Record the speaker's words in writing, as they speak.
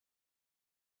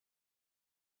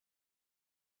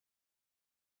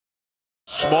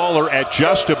smaller at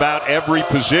just about every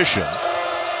position.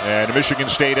 And Michigan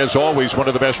State, as always, one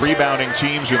of the best rebounding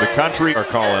teams in the country. Are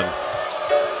calling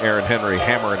Aaron Henry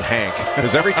Hammer and Hank,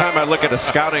 because every time I look at a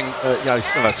scouting,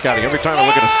 every time I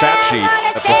look at a stat sheet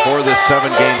before this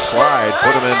 7-game slide,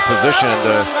 put them in position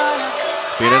to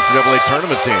be an NCAA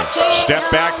tournament team. Step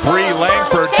back three,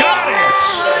 Langford got it!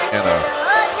 And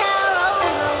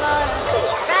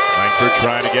Langford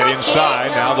trying to get inside,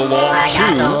 now the long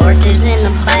two.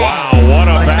 Wow, what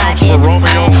a bounce for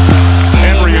Romeo.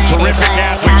 Henry, a terrific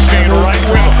athlete, staying right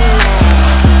with him.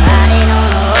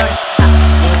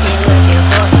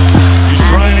 He's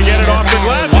trying to get it off the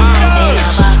glass, and does!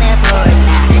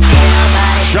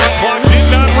 Shot clock did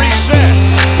not reset.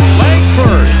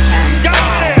 Langford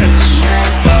got it!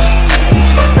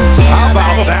 How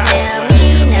about that?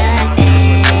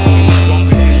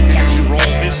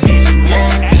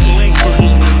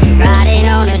 Riding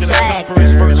on the track,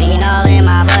 lean all in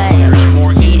my butt,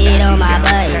 cheated on my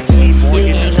buddies.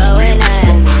 You can go and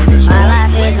ask, my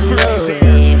life is a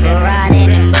movie, but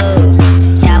riding in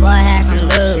boots. Cowboy hat from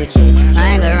Gucci,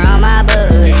 Wrangler on my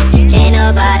booty. Can't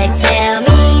nobody tell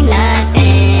me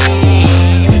nothing.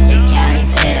 Can't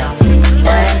tell me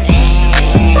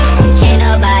nothing. Can't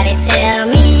nobody tell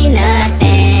me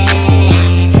nothing.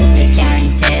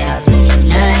 Can't tell me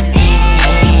nothing.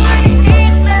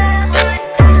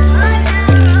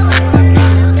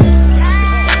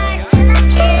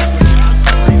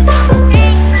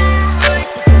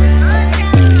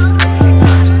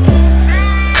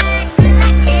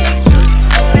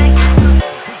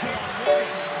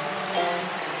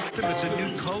 It's a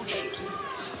new coach,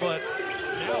 but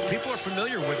now people are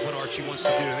familiar with what Archie wants to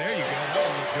do. There you go. That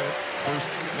one looked good. First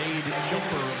made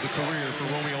jumper of the career for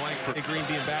Romeo Langford. Green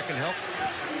being back and help.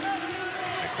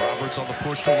 Roberts on the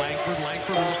push to Langford.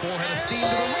 Langford with a full head of steam to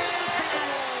the rim.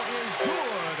 Is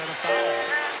good and a foul.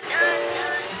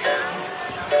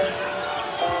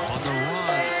 On the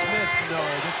run, Smith, no.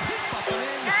 The tip up and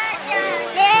in.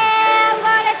 Yeah, I'm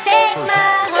gonna take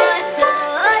my horse to the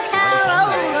old town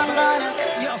road. I'm gonna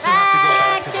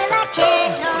ride till I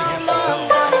can't no more. I'm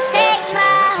gonna take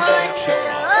my horse to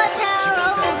the old town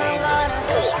road. I'm gonna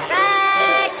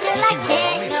ride till I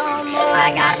can't no more. I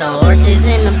got the horses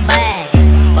in the back,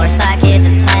 horse stock is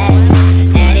attached,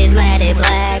 and it's matted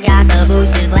black. Got the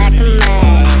bushes black to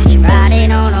match.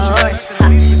 Riding on a horse,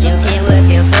 you can whip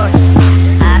your horse.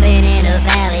 I've been in the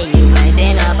valley, you ain't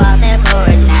been up off that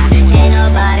porch. Now can't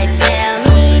nobody tell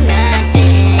me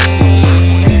nothing.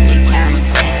 Can't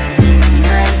tell me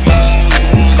nothing.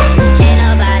 Can't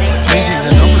nobody tell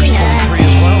me nothing.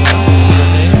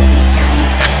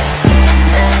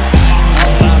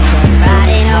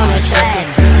 Riding on the track,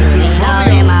 lean all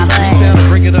in my butt,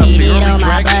 cheated on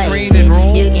my buddy.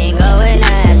 You can go and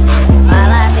ask, my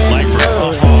life is a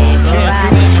movie, but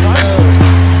riding in blue.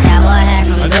 Cowboy hat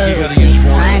from Gucci,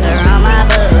 Wrangler on my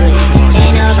booty.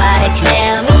 Can't nobody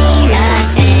tell me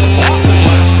nothing.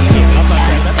 Can't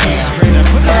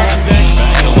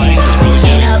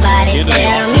nobody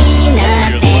tell me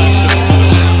nothing.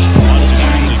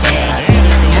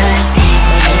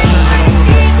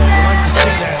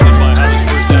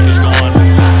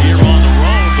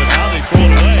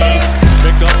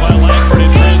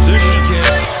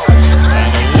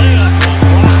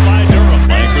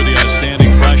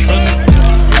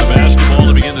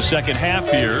 Second half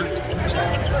here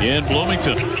in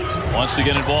Bloomington. Wants to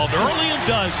get involved early and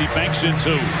does. He banks in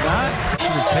two. Should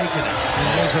have taken it. He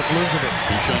ends up losing it.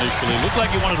 Ishani looked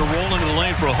like he wanted to roll into the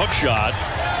lane for a hook shot.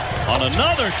 On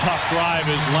another tough drive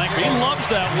is Langford. He loves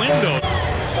that window.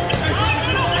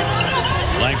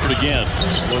 Langford again.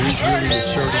 Well, he's really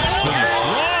asserting his team.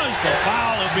 Draws the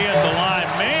foul and be at the line.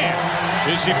 Man,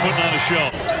 is he putting on a show.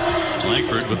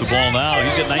 Langford with the ball now.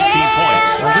 He's got 19 points.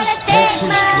 Well, this takes his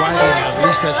driving. At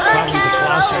least that's probably the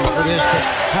philosophy for this. But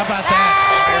how about that?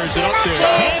 Fires it up there.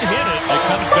 Can't hit it. It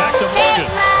comes back to Morgan.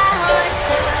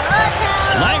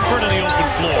 Langford in the open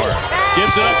floor.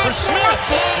 Gives it up for Smith.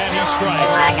 And he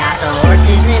strikes. I got the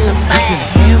horses in the back,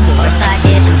 horse stock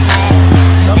is attached.